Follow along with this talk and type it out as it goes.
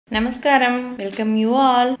நமஸ்காரம், welcome you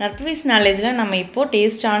all. Narpavi sKnowledgeல நம்ம இப்போ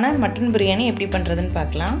டேஸ்டான மட்டன் பிரியாணி எப்படி பண்ணுறதுன்னு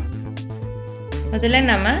பார்க்கலாம். முதல்ல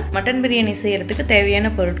நம்ம மட்டன் பிரியாணி செய்கிறதுக்கு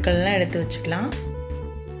தேவையான பொருட்கள்லாம் எடுத்து வச்சுக்கலாம்.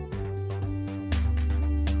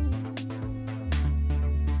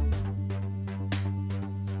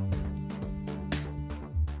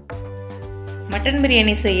 மட்டன்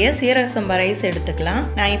பிரியாணி செய்ய சீரக சம்பா ரைஸ் எடுத்துக்கலாம்.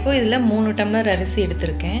 நான் இப்போ இதில் 3 டம்ளர் அரிசி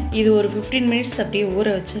எடுத்திருக்கேன். இது ஒரு 15 மினிட்ஸ் அப்படியே ஊற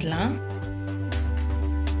வச்சிடலாம்.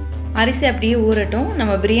 அரிசி அப்படியே ஊறட்டும்,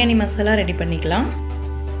 நம்ம பிரியாணி மசாலா ரெடி பண்ணிக்கலாம்.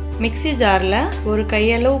 மிக்ஸி ஜாரில் ஒரு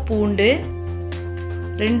கையளவு பூண்டு,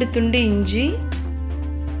 2 துண்டு இஞ்சி,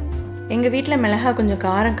 எங்கள் வீட்டில் மிளகாய் கொஞ்சம்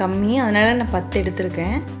காரம் கம்மி, அதனால் நான் 10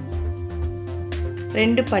 எடுத்திருக்கேன்.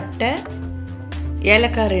 2 பட்டை,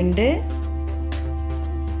 ஏலக்காய் 2,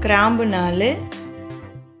 கிராம்பு 4,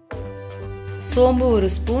 சோம்பு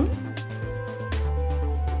 1 ஸ்பூன்,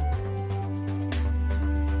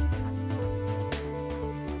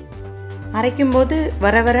 அரைக்கும் போது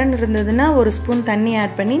வரன்னு இருந்ததுன்னா 1 ஸ்பூன் தண்ணி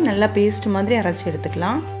ஆட் பண்ணி நல்லா பேஸ்ட் மாதிரி அரைச்சி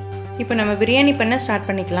எடுத்துக்கலாம். இப்போ நம்ம பிரியாணி பண்ண ஸ்டார்ட்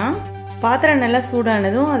பண்ணிக்கலாம். பாத்திரம் நல்லா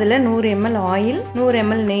சூடானதும் அதில் 100 ml ஆயில், 100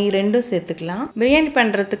 ml நெய் ரெண்டும் சேர்த்துக்கலாம். பிரியாணி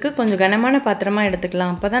பண்ணுறதுக்கு கொஞ்சம் கனமான பாத்திரமாக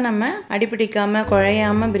எடுத்துக்கலாம். அப்போ தான் நம்ம அடிப்பிடிக்காமல்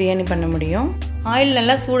குழையாமல் பிரியாணி பண்ண முடியும். ஆயில்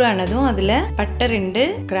நல்லா சூடானதும் அதில் பட்டை 2,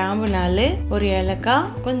 கிராம்பு 4, ஒரு ஏலக்காய்,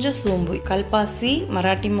 கொஞ்சம் சோம்பு, கல்பாசி,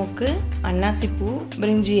 மராட்டி மொக்கு, அன்னாசி பூ,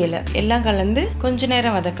 பிரிஞ்சி இலை எல்லாம் கலந்து கொஞ்ச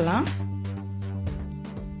நேரம் வதக்கலாம்.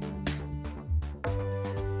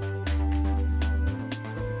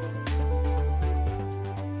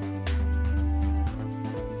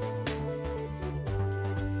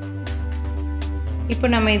 இப்போ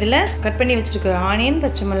நம்ம இதில் கட் பண்ணி வச்சுருக்கிற ஆனியன்,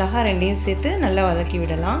 பச்சை மிளகாய் ரெண்டையும் சேர்த்து நல்லா வதக்கி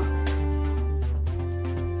விடலாம்.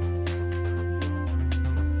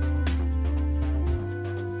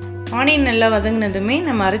 ஆனியன் நல்லா வதங்கினதுமே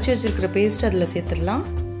நம்ம அரைச்சி வச்சிருக்கிற பேஸ்ட் அதில் சேர்த்துடலாம்.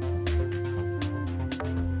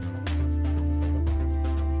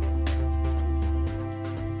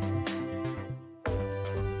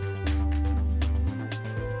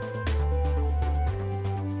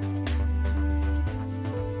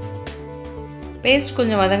 பேஸ்ட்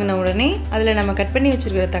கொஞ்சம் வதங்கின உடனே அதில் நம்ம கட் பண்ணி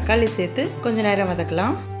வச்சிருக்கிற தக்காளி சேர்த்து கொஞ்சம் நேரம்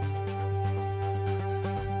வதக்கலாம்.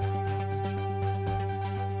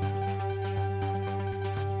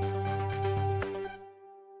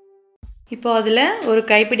 இப்போ அதில் ஒரு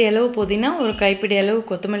கைப்பிடி அளவு புதினா, ஒரு கைப்பிடி அளவு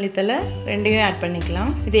கொத்தமல்லி தழை ரெண்டையும் ஆட்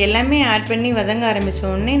பண்ணிக்கலாம். இது எல்லாமே ஆட் பண்ணி வதங்க ஆரம்பித்த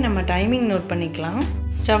உடனே நம்ம டைமிங் நோட் பண்ணிக்கலாம்.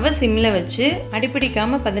 ஸ்டவ்வை சிம்மில் வச்சு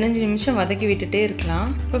அடிப்பிடிக்காமல் 15 நிமிஷம் வதக்கி விட்டுட்டே இருக்கலாம்.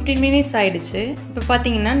 15 மினிட்ஸ் ஆயிடுச்சு. இப்போ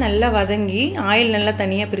பார்த்தீங்கன்னா நல்லா வதங்கி ஆயில் நல்லா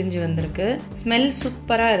தனியாக பிரிஞ்சு வந்திருக்கு. ஸ்மெல்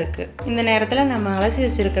சூப்பராக இருக்குது. இந்த நேரத்தில் நம்ம அலசி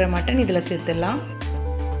வச்சுருக்கிற மட்டன் இதில் சேர்த்துடலாம்.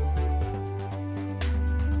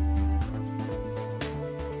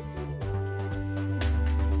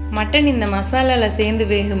 மட்டன் இந்த மசாலாவில் சேர்ந்து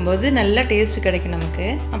வேகும்போது நல்ல டேஸ்ட் கிடைக்கும் நமக்கு.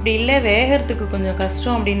 அப்படி இல்லை வேகிறதுக்கு கொஞ்சம்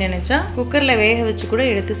கஷ்டம் அப்படின்னு நினச்சா குக்கரில் வேக வச்சு கூட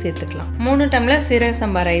எடுத்து சேர்த்துக்கலாம். 3 டம்ளர் சீரக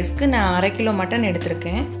சம்பா ரைஸ்க்கு நான் 1/2 கிலோ மட்டன்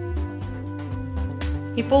எடுத்திருக்கேன்.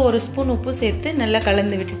 இப்போ 1 ஸ்பூன் உப்பு சேர்த்து நல்லா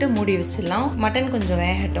கலந்து விட்டுட்டு மூடி வச்சிடலாம். மட்டன் கொஞ்சம்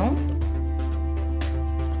வேகட்டும்.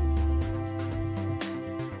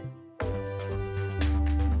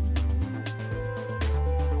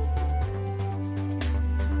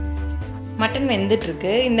 மட்டன்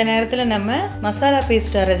வெந்துட்டுருக்கு. இந்த நேரத்தில் நம்ம மசாலா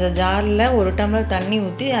பேஸ்ட் அரைச்ச ஜாரில் 1 டம்ளர் தண்ணி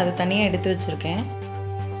ஊற்றி அதை தனியாக எடுத்து வச்சுருக்கேன்.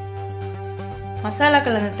 மசாலா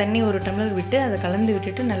கலந்த தண்ணி 1 டம்ளர் விட்டு அதை கலந்து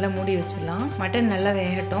விட்டுட்டு நல்லா மூடி வச்சிடலாம். மட்டன் நல்லா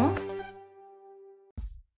வேகட்டும்.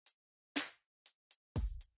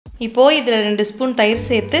 இப்போது இதில் 2 ஸ்பூன் தயிர்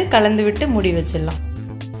சேர்த்து கலந்து விட்டு மூடி வச்சிடலாம்.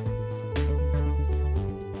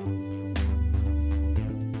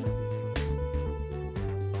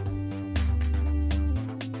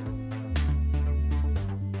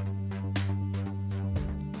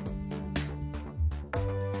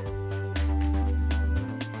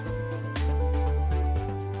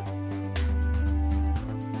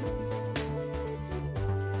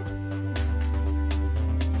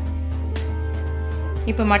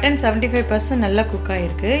 இப்போ மட்டன் 75% நல்லா குக்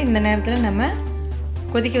ஆகிருக்கு. இந்த நேரத்தில் நம்ம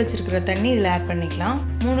கொதிக்க வச்சுருக்கிற தண்ணி இதில் ஆட் பண்ணிக்கலாம்.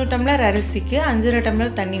 3 டம்ளர் அரிசிக்கு 5.5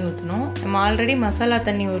 டம்ளர் தண்ணி ஊற்றணும். நம்ம ஆல்ரெடி மசாலா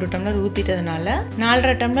தண்ணி 1 டம்ளர் ஊற்றிட்டதுனால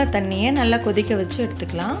 4.5 டம்ளர் தண்ணியை நல்லா கொதிக்க வச்சு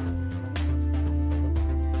எடுத்துக்கலாம்.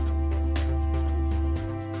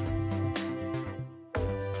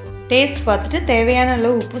 டேஸ்ட் பார்த்துட்டு தேவையான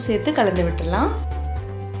அளவு உப்பு சேர்த்து கலந்து விட்டுடலாம்.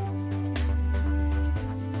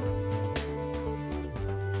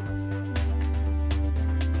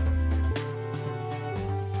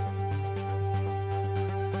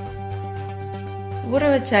 ஊற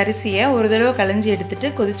வச்ச அரிசியை ஒரு தடவை களைஞ்சி எடுத்துட்டு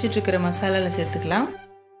கொதிச்சிட்டு இருக்கிற மசாலாவில் சேர்த்துக்கலாம்.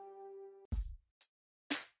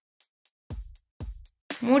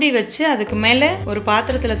 மூடி வச்சு அதுக்கு மேலே ஒரு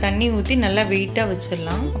பாத்திரத்தில் தண்ணி ஊற்றி நல்லா வெயிட்டாக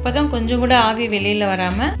வச்சிடலாம். அப்போ தான் கொஞ்சம் கூட ஆவி வெளியில்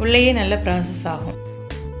வராமல் உள்ளேயே நல்லா ப்ராசஸ் ஆகும்.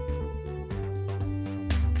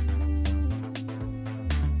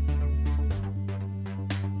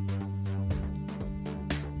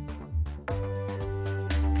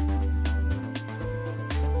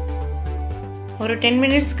 ஒரு 10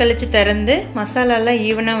 மினிட்ஸ் கழிச்சு திறந்து மசாலாலாம்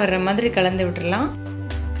ஈவனாக வர்ற மாதிரி கலந்து விட்டுடலாம்.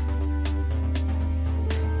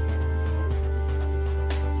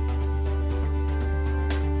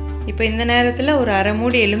 இப்போ இந்த நேரத்தில் ஒரு அரை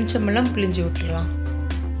மூடி எலுமிச்சம்பழம் பிழிஞ்சு விட்டுடலாம்.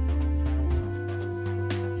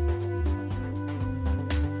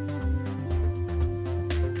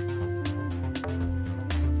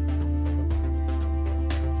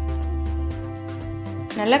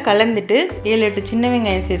 நல்லா கலந்துட்டு 7-8 சின்ன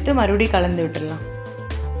வெங்காயம் சேர்த்து மறுபடியும் கலந்து விட்டுடலாம்.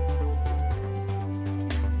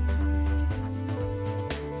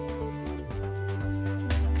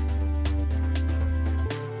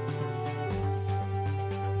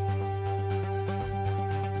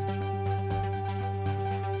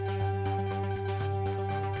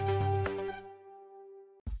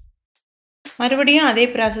 மறுபடியும் அதே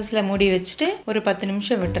ப்ராசஸில் மூடி வச்சுட்டு ஒரு 10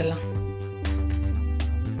 நிமிஷம் விட்டுடலாம்.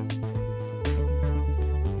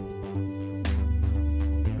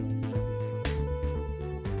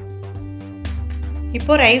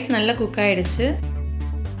 இப்போ ரைஸ் நல்லா குக் ஆகிடுச்சு.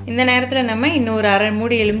 இந்த நேரத்தில் நம்ம இன்னொரு அரை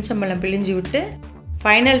மூடி எலுமிச்சம்பழம் பிழிஞ்சு விட்டு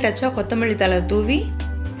ஃபைனல் டச்சாக கொத்தமல்லி தழை தூவி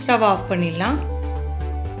ஸ்டவ் ஆஃப் பண்ணிடலாம்.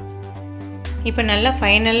 இப்போ நல்லா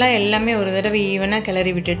ஃபைனலாக எல்லாமே ஒரு தடவை ஈவனாக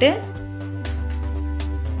கிளறி விட்டுட்டு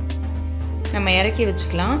நம்ம இறக்கி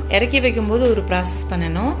வச்சுக்கலாம். இறக்கி வைக்கும்போது ஒரு ப்ராசஸ்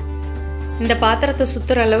பண்ணணும். இந்த பாத்திரத்தை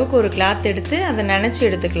சுற்றுற அளவுக்கு ஒரு கிளாத் எடுத்து அதை நனைச்சி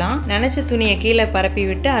எடுத்துக்கலாம். நனைச்ச துணியை கீழே பரப்பி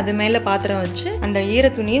விட்டு அது மேலே பாத்திரம் வச்சு அந்த ஈர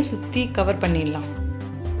துணியை சுற்றி கவர் பண்ணிடலாம்.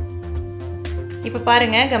 இப்போ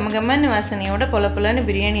பாருங்கள், கம்மன்னு வாசனையோட பொலன்னு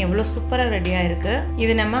பிரியாணி எவ்வளோ சூப்பராக ரெடியாக இருக்குது.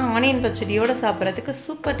 இது நம்ம ஆனியன் பச்சடியோடு சாப்பிட்றதுக்கு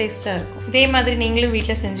சூப்பர் டேஸ்ட்டாக இருக்கும். இதே மாதிரி நீங்களும்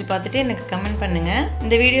வீட்டில் செஞ்சு பார்த்துட்டு எனக்கு கமெண்ட் பண்ணுங்கள்.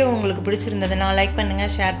 இந்த வீடியோ உங்களுக்கு பிடிச்சிருந்ததுன்னா லைக்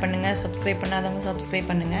பண்ணுங்கள், ஷேர் பண்ணுங்கள், சப்ஸ்கிரைப் பண்ணாதவங்க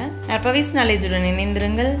சப்ஸ்கிரைப் பண்ணுங்கள். நற்பவிஸ் நாலேஜுடன்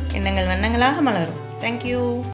இணைந்திருங்கள். எண்ணங்கள் வண்ணங்களாக மலரும். தேங்க்யூ.